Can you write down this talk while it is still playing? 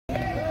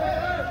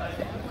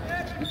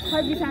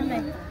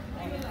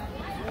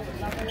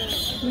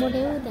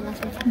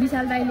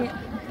विशाल दाइले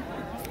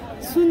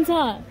सुन्छ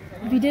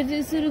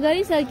भिडियो सुरु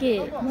गरिसके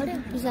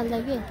विशाल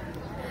दाइ के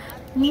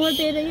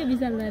मोटेर के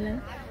विशाल दाइलाई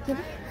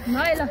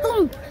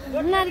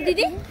ल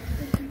दिदी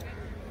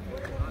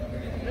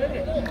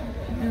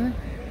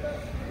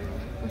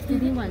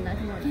दिदी भन्दा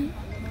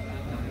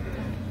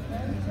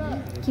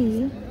के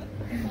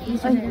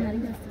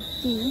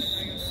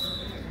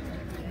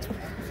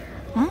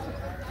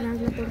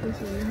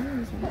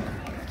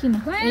किन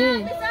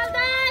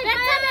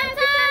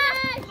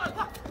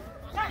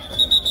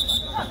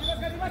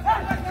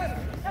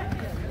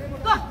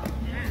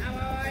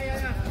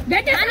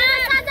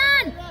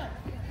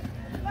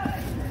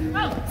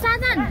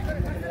साधन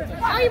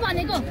अघि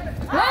भनेको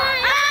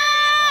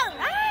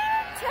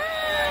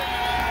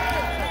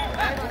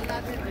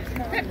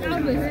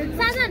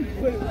साधन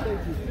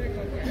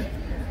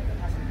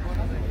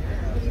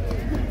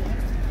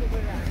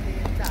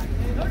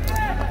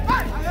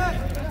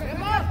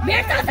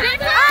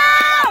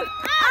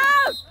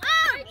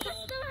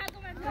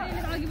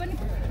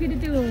फेरि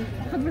त्यो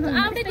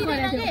आउटै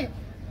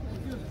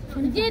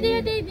जे दियो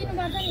त्यही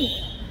दिनुपर्छ नि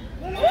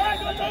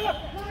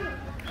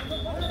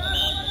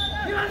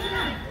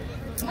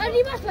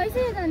रिभर्स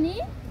भइसक्यो त नि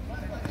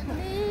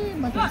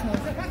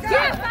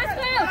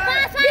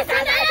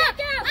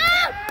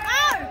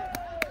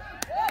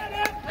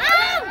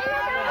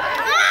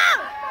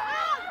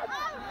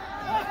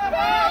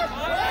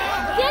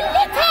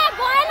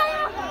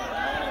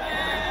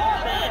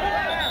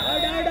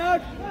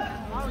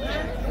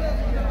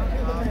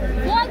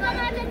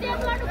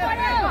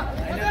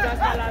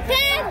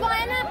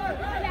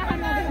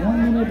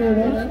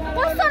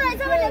कस्तो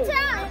रहेछ भने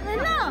चाहिँ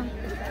होइन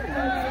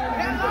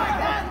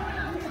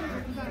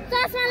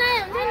चस्मालाई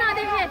हुन्छ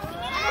नदेखे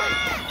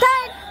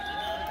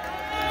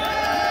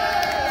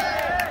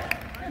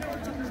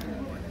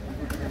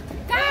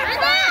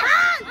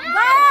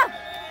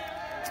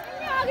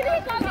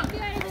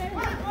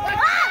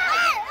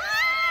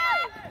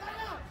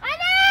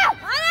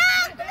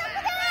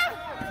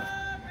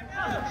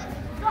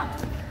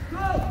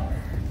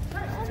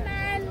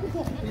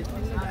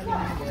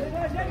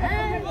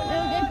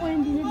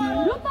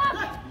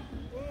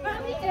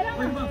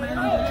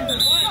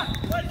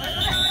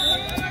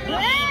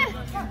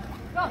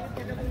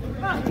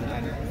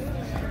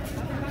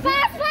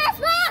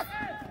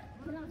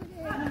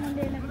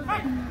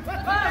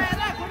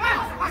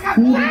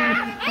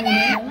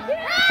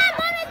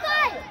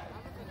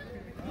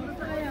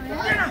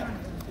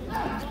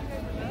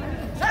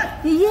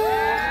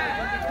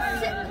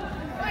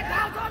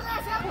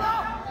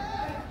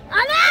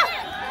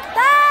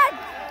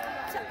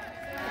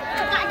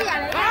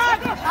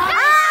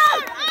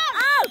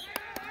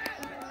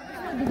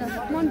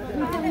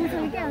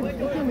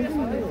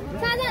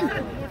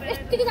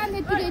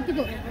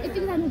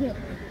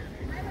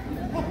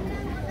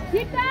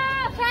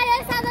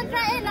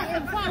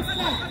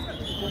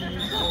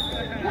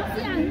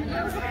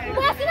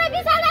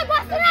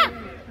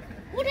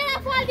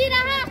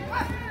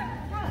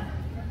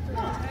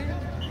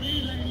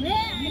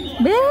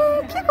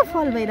के को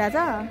फल भइरहेछ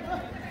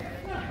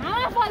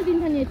फल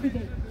दिन्छ नि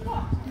यतिकै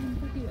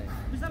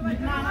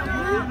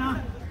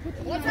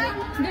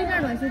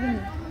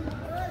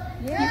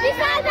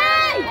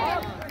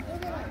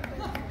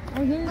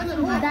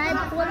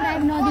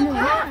नदिनु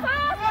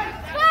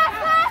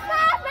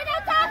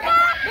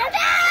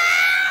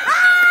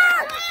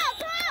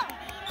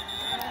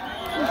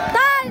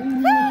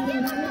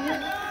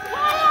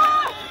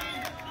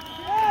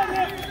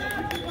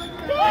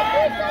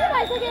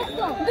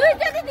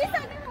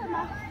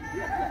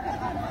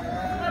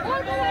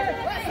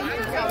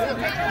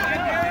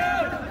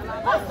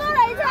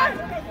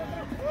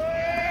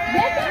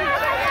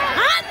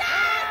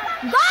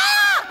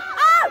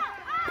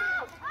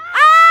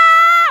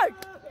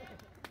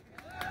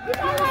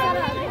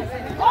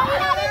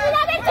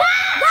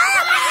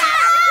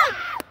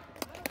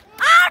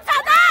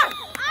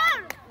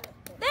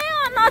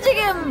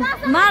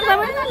मार्दा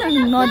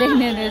पनि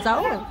नदेख्ने रहेछ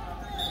हो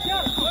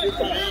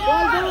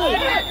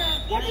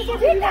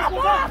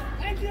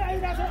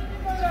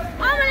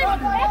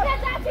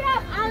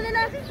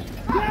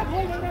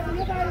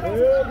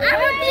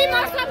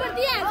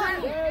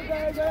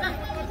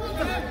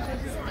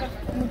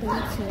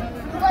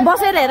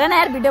बसेर हेर न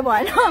यार भिडियो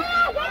भएन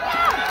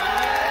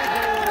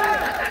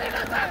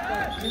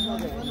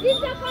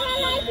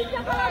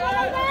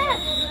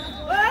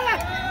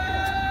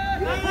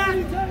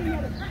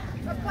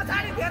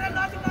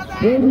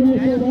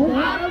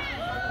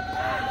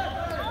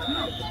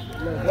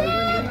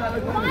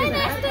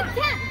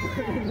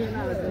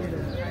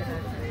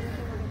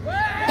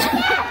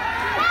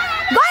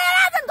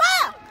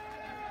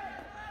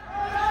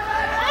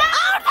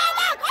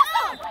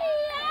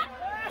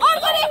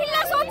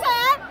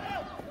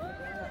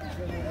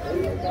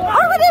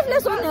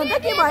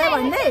के भयो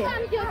भन्दै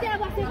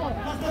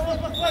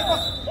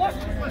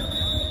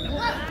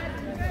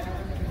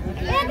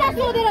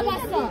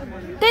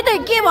त्यही त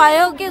के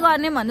भयो के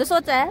गर्ने भन्दै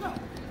सोच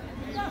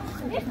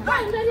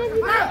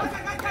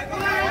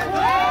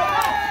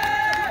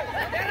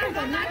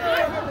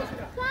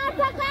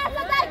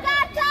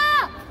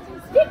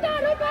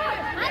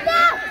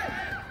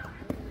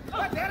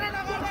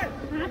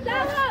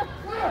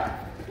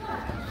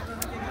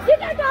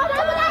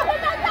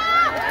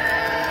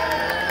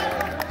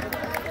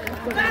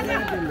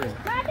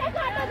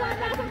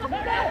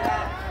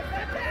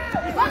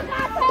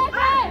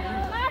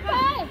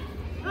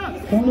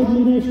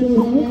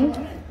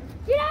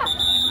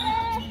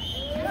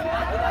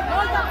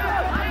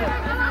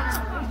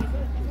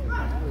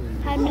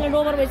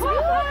रोबर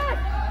भइसक्यो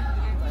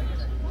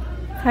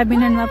 5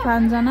 मिनेटमा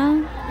 5 जना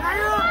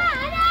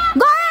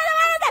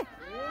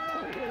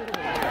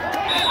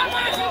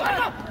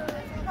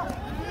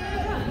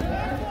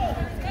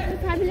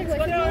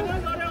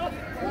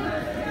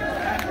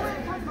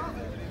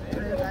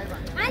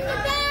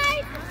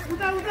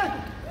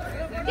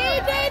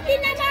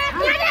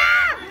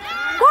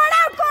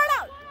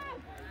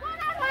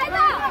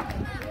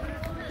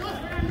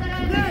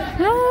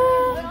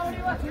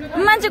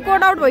मान्छे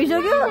कोट आउट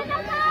भइसक्यो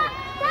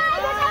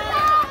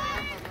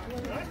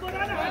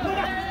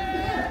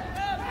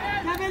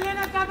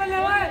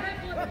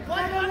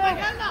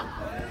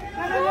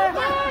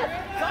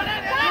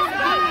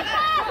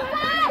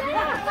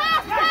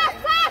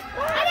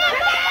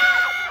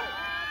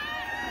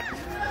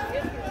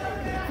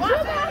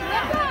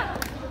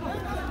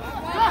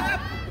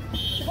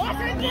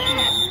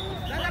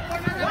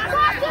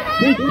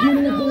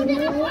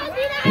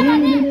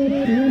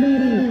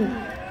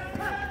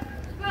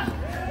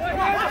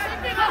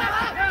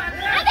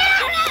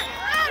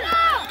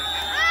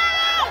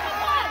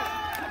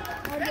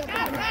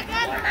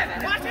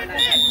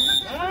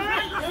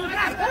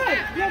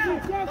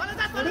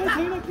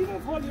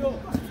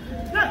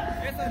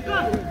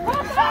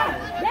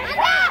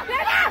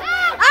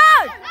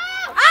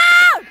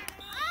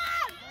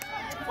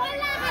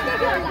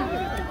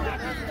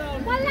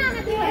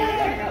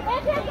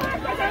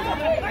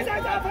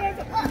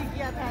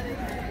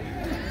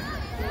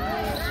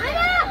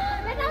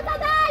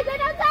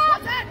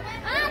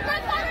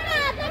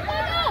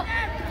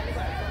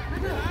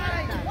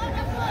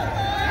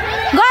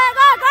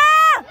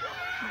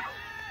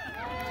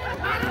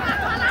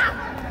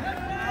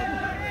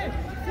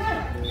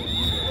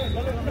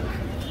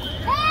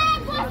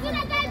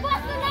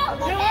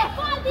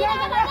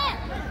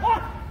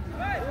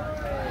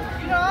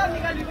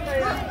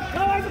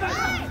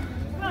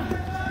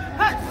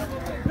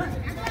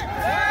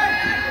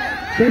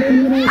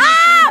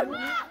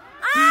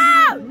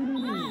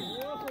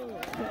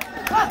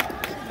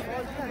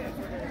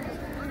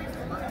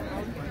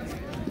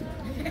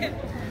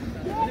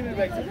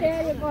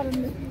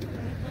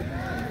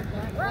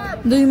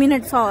दुई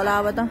मिनट छ होला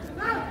अब त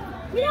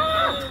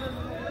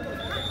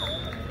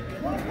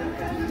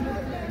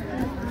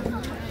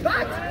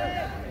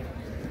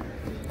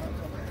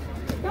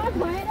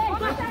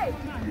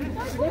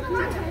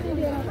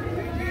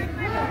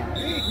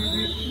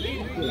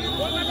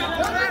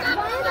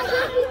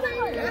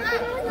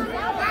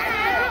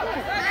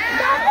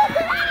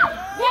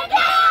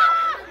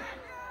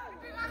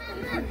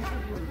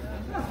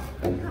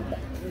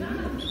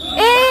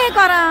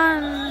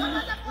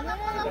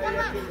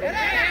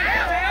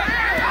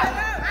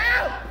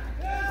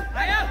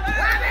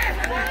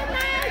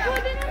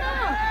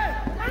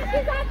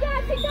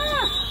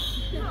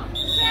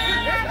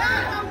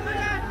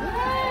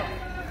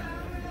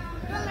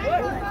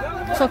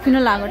सकिन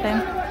लाग्यो टाइम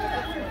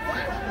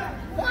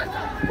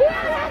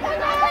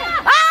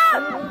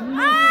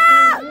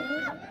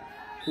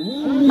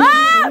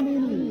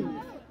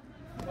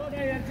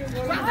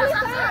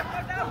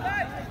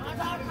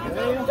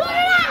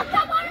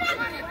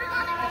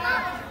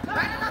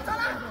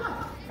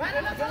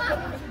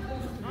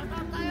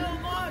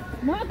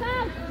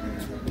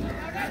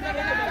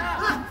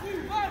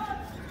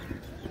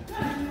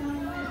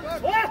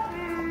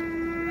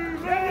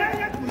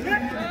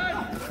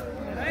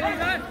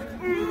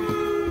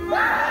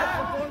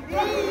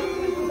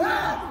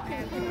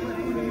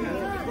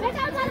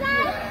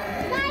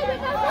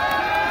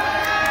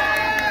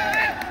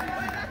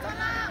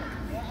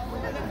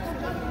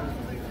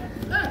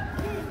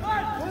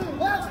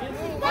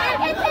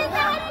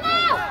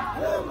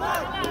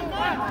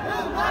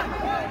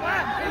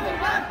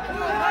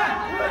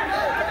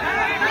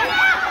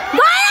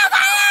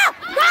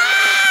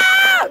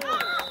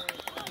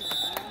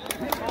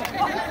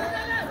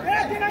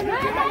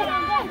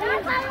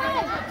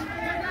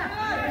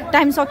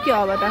टाइम सक्यो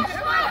अब त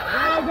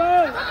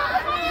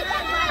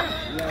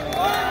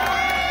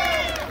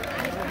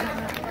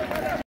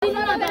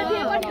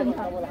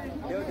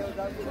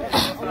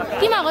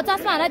तिमीहरूको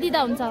चस्मा हारा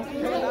दिँदा हुन्छ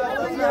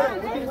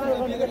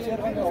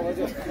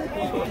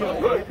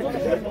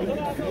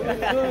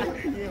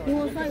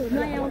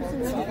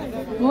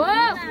हो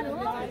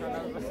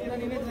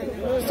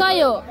सही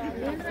हो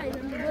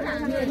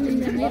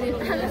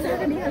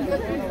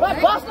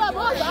बस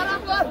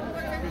आराम कर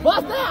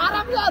बस नहीं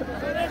आराम कर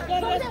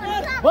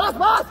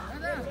बस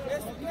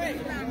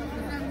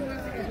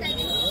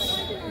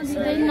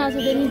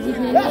नसुत्दै नि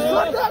जित्ने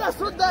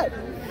सुत्दै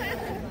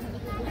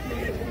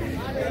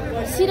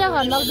सिरा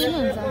घर लग्दैन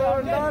हुन्छ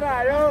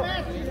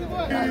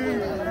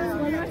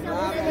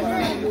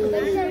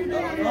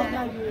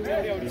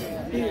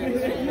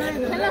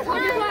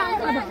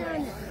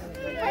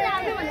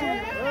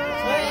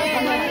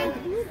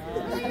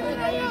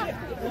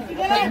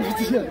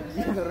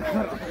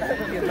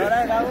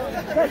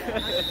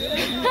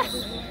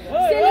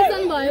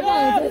सेलेक्सन भयो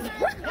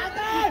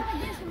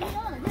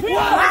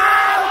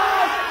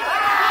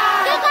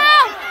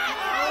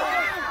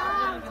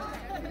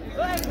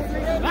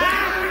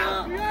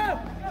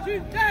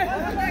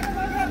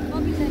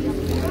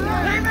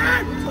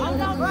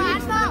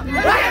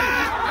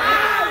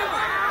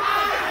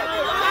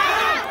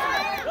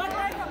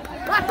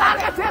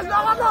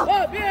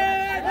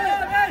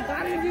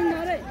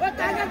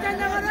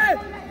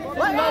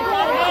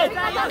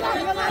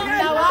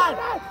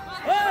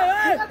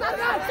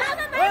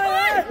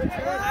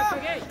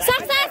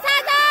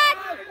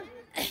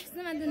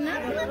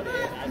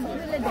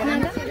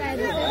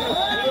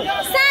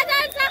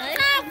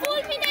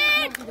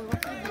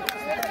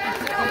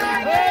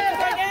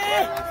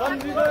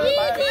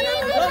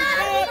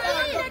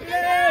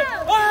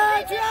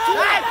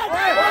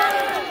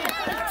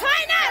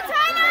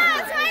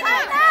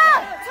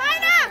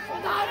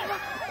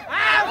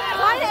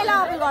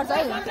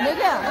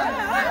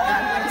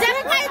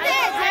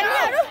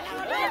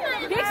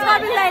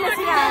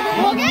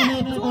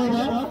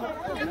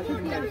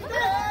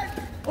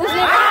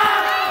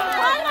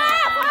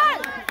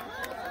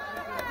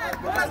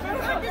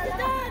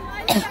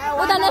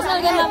उता नेसनल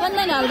गेममा पनि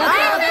नै हल्का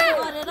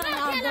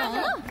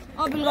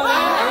appeal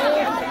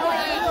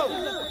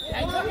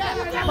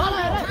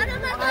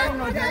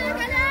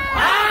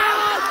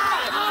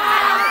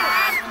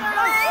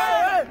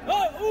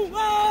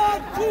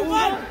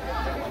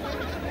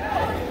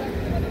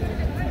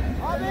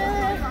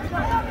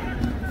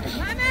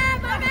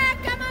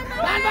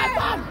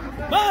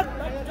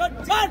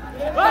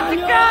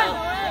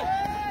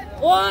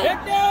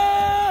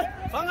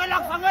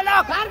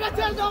Fangalak! Harga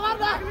cel dong,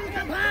 harga!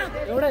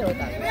 Udah ya,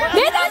 Pak.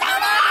 Bisa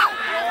sama!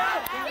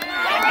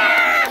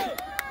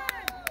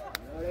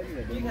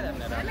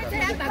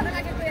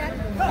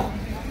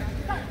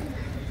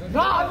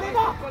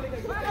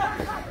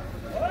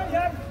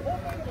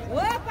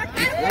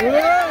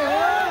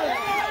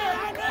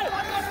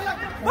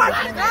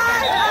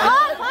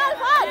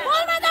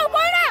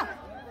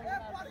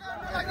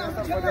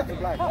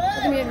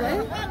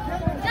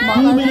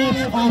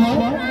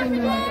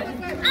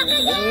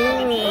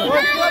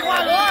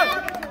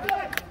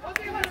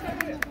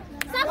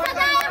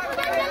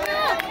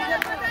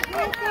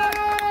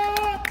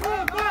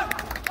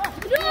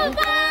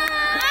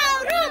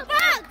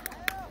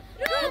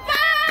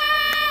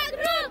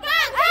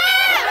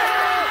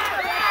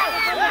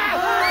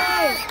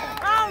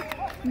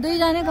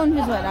 दुईजना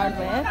कन्फ्युज भएर आउट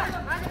भयो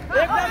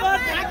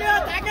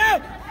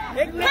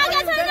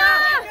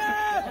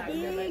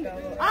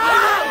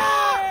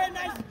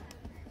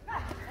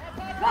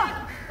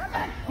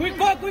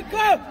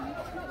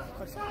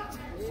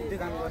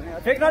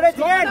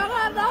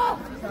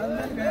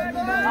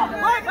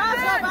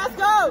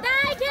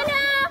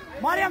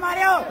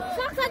Mario!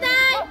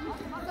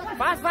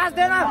 Pass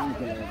देना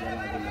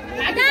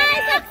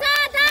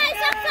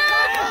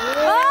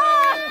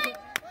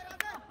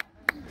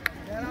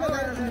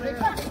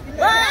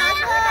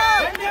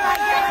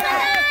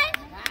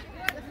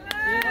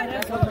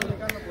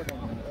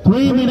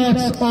Three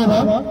minutes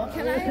over.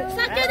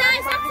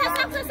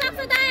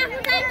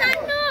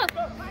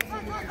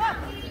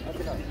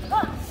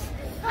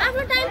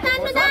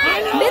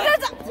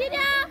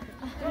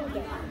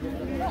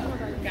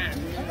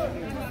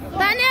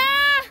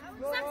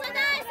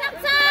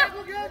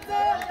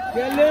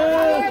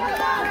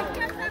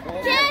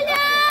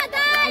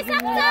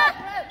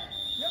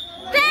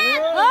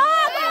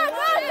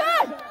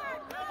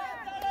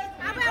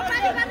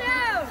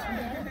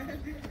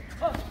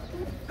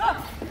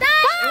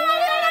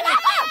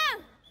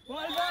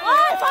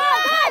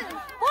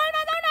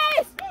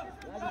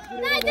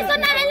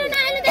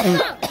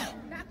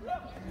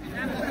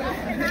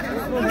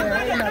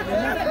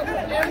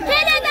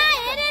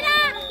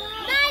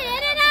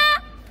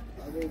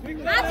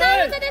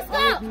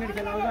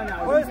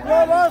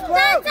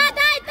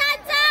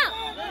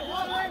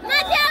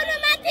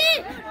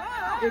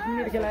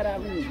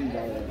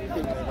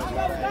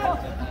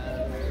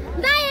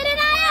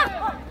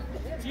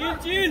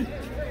 Chill.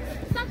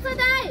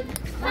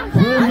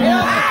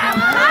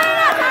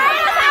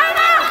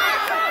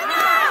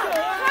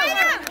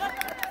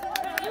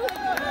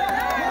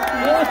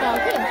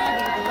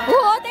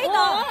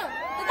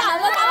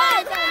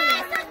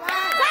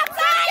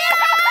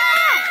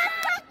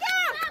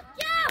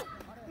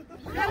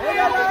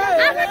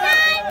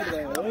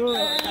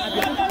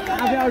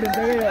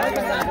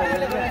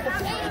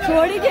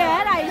 छोड़ी के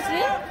यार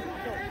आइसले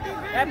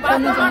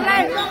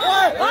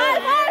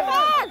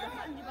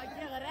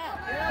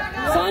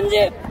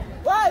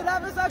संजीव ओए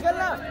रामेसा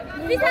खेलना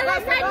पिछला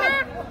साइड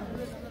में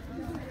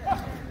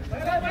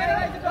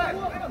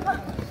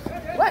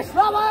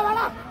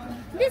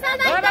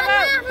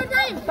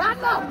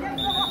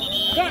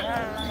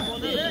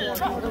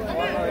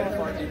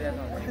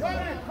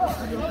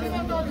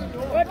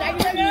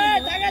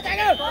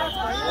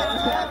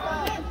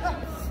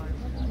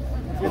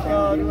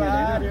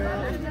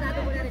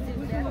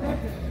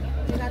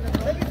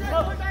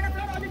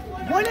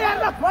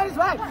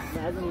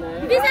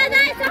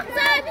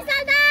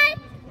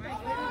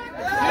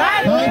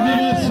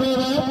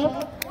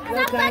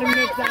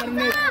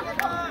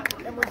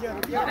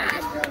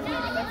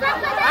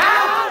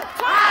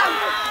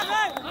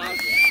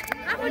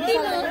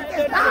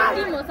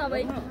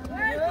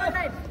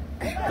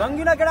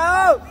Gangina get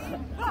out!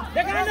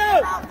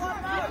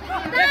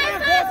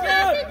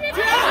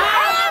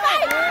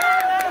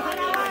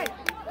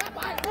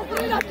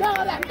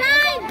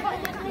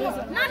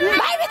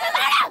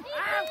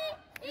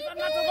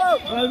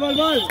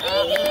 Ball.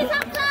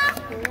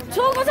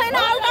 छोको छैन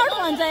आउट आउट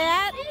भन्छ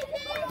यार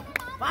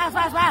Pass.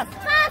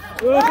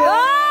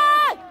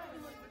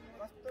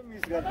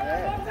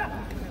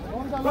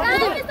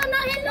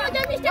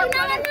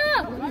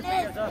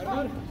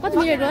 कति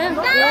मिनेट भयो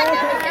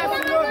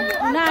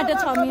नाटो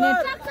 6 मिनेट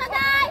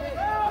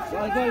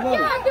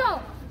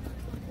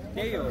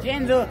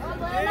Change.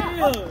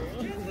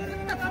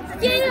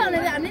 के भने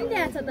हामी नि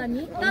त्यहाँ छ त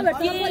नि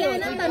तपाईहरु बोलेन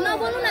नि त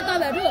नबोल्नु न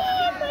तपाईहरु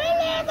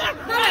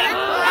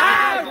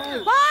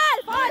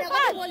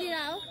बल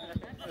बोलिरा हो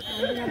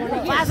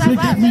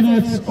 6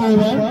 minutes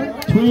over,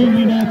 3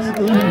 minutes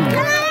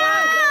remaining.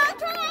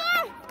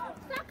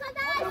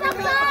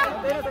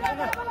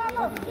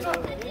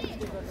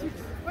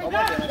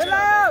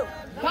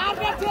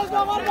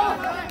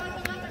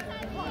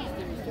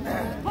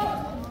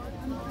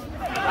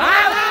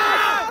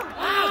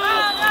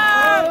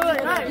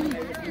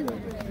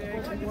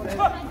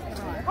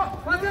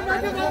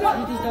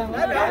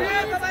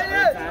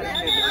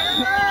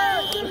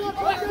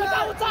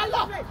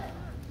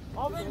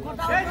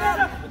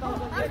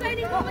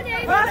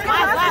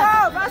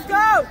 Let's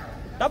go!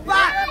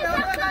 Dabba!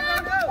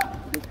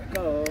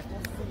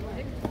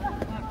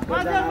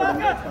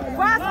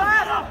 Fast!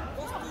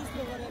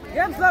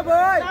 Game slow,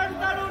 boy!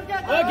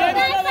 Game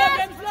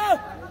slow!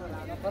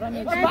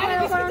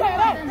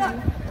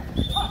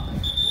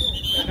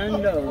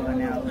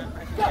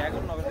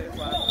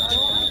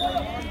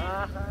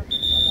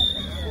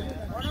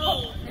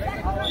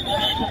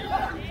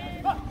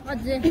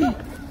 अझै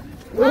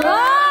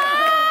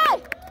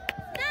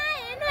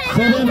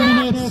 7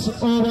 minutes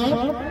over,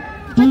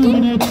 2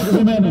 minutes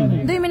remaining.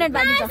 2 minute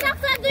बाँकी छ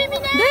 2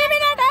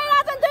 मिनेट है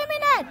राजन 2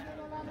 मिनेट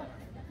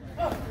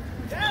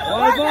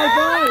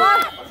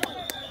Ball!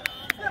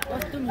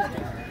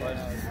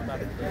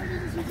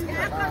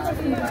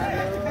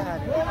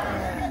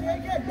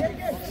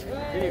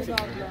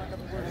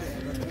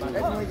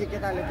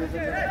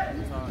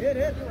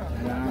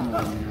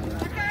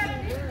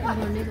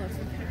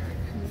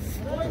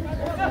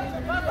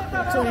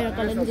 छोडेर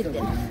कसले पनि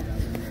जित्दैन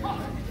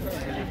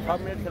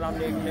 5 minutes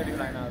खेलाउने 1 minute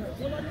लाइन आयो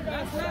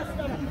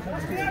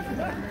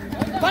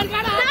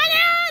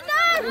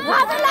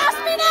Rajan last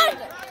minute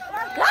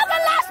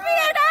last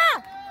minute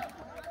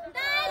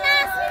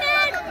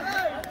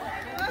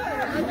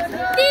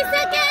 30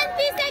 second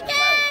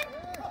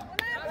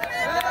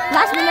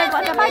last minute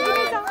भन्छ बाँकी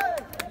नै छ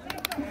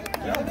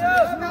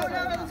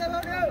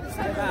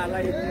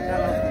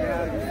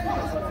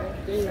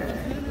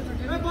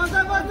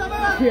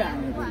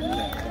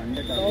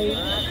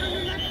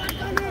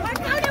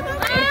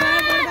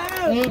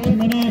Eight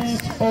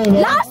minutes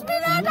over. Last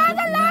minute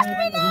Rajan last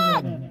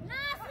minute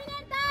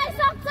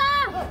सक्छ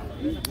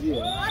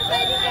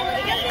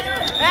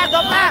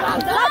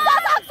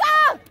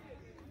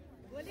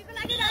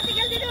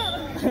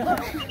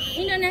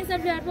इन्टरनेसनल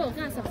प्लेयर पो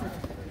कहाँ सक्छ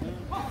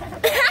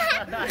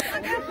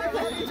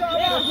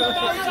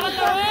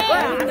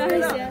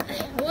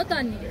हो त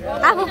नि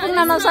आफू पुग्न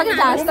नसके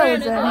जस्तो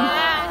हुन्छ